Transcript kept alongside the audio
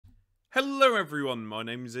Hello everyone, my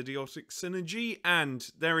name is Idiotic Synergy, and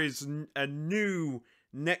there is a new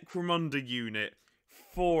Necromunda unit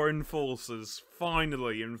for Enforcers.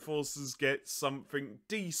 Finally, Enforcers get something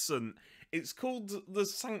decent. It's called the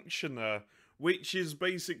Sanctioner, which is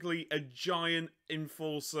basically a giant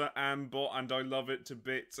Enforcer ambot, and I love it to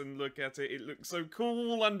bits, and look at it, it looks so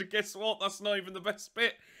cool, and guess what, that's not even the best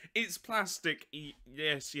bit, it's plastic.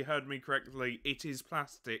 Yes, you heard me correctly, it is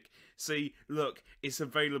plastic. See, look, it's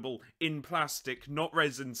available in plastic, not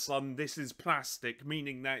resin, son. This is plastic,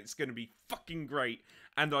 meaning that it's going to be fucking great.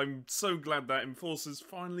 And I'm so glad that Enforcers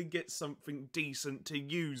finally get something decent to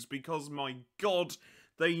use, because my god,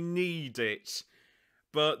 they need it.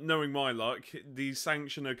 But knowing my luck, the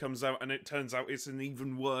Sanctioner comes out and it turns out it's an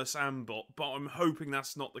even worse ambot, but I'm hoping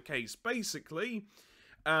that's not the case. Basically,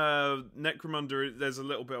 Necromunda, there's a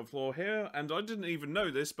little bit of flaw here, and I didn't even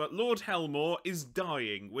know this, but Lord Helmore is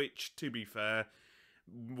dying, which, to be fair,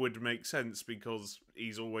 would make sense because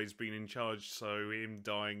he's always been in charge, so him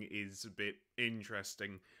dying is a bit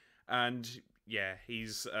interesting. And yeah,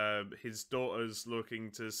 he's his daughter's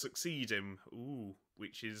looking to succeed him. Ooh,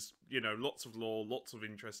 which is, you know, lots of lore, lots of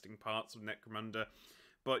interesting parts of Necromunda,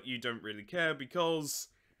 but you don't really care because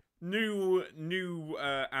new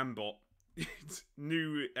ambot. It's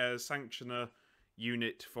new Sanctioner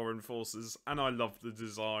unit for Enforcers, and I love the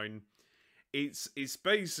design. It's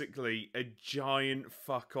basically a giant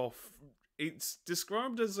fuck off. It's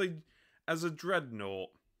described as a dreadnought,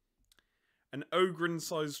 an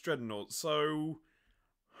Ogren-sized dreadnought. So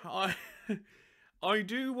I I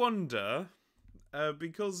do wonder,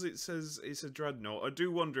 because it says it's a dreadnought, I do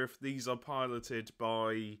wonder if these are piloted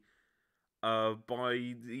by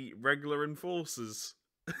the regular Enforcers.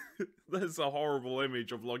 There's a horrible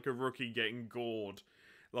image of like a rookie getting gored,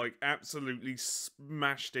 like absolutely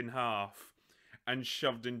smashed in half and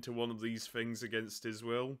shoved into one of these things against his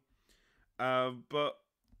will. But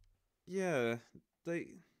yeah, I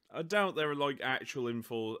doubt they're like actual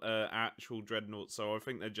actual dreadnoughts, so I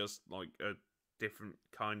think they're just like a different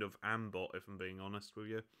kind of ambot, if I'm being honest with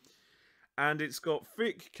you. And it's got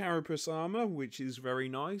thick carapace armor, which is very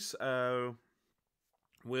nice.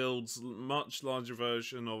 Wields much larger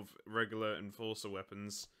version of regular Enforcer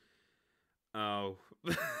weapons. Oh,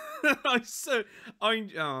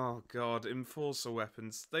 oh god, Enforcer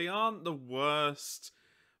weapons. They aren't the worst,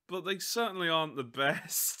 but they certainly aren't the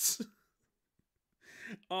best.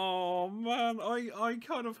 Oh man, I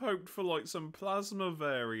kind of hoped for like some plasma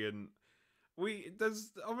variant. I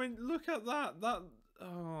mean, look at that.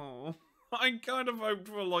 Oh, I kind of hoped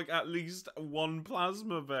for like at least one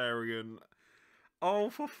plasma variant.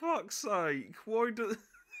 Oh, for fuck's sake, why do...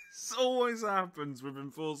 This always happens with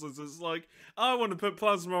Enforcers. It's like, I want to put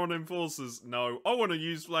plasma on Enforcers. No. I want to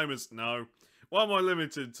use flamers. No. What am I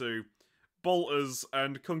limited to? Bolters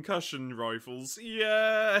and concussion rifles.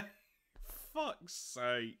 Yeah. Fuck's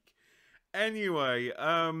sake. Anyway,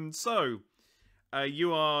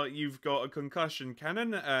 you've got a concussion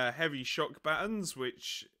cannon, heavy shock battens,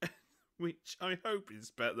 which I hope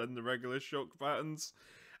is better than the regular shock battens.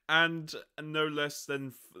 And no less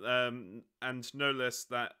than, no less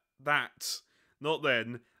that 5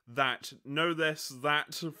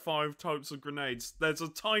 types of grenades. There's a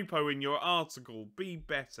typo in your article. Be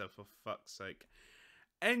better, for fuck's sake.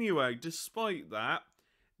 Anyway, despite that,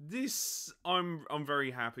 I'm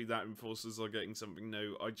very happy that Enforcers are getting something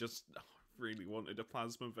new. I really wanted a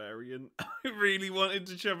plasma variant. I really wanted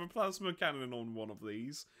to shove a plasma cannon on one of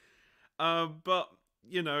these. But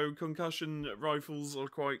you know, concussion rifles are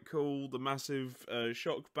quite cool. The massive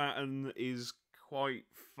shock baton is quite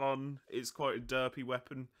fun. It's quite a derpy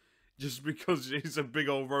weapon, just because it's a big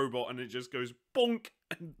old robot and it just goes bonk,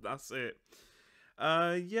 and that's it.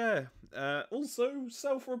 Yeah. Also,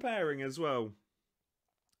 self-repairing as well.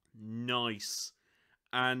 Nice.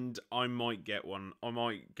 And I might get one. I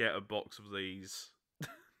might get a box of these.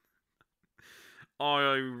 I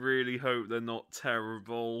really hope they're not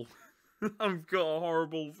terrible. I've got a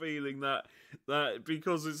horrible feeling that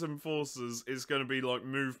because it's Enforcers, it's going to be like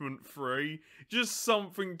movement free. Just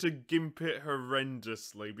something to gimp it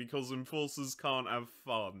horrendously, because Enforcers can't have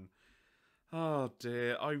fun. Oh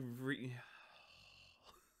dear,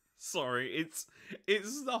 sorry, it's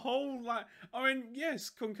the whole I mean,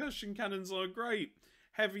 yes, concussion cannons are great.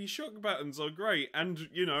 Heavy shock battens are great, and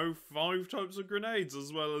you know, 5 types of grenades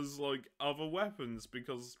as well as like other weapons,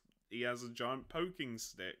 because he has a giant poking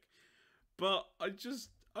stick. But I just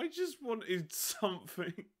wanted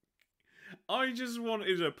something. I just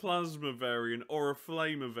wanted a plasma variant or a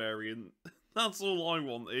flamer variant. That's all I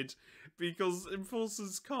wanted, because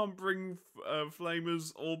Enforcers can't bring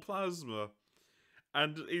flamers or plasma.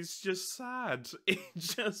 And it's just sad. It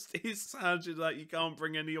just is sad that you can't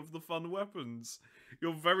bring any of the fun weapons.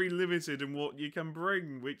 You're very limited in what you can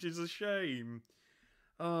bring, which is a shame.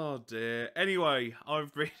 Oh dear. Anyway,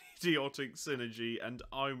 I've been Idiotic Synergy, and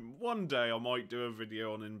one day I might do a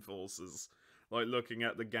video on Enforcers. Like, looking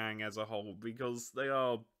at the gang as a whole, because they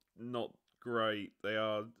are not great. They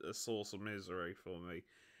are a source of misery for me.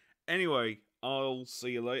 Anyway, I'll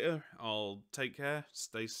see you later. I'll take care,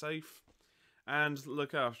 stay safe, and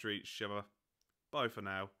look after each other. Bye for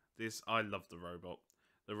now. I love the robot.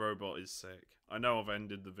 The robot is sick. I know I've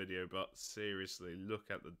ended the video, but seriously,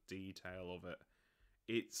 look at the detail of it.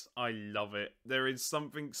 I love it. There is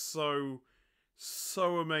something so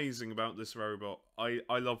amazing about this robot. I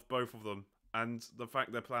love both of them, and the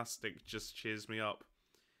fact they're plastic just cheers me up.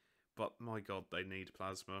 But my god, they need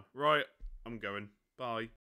plasma. Right, I'm going. Bye.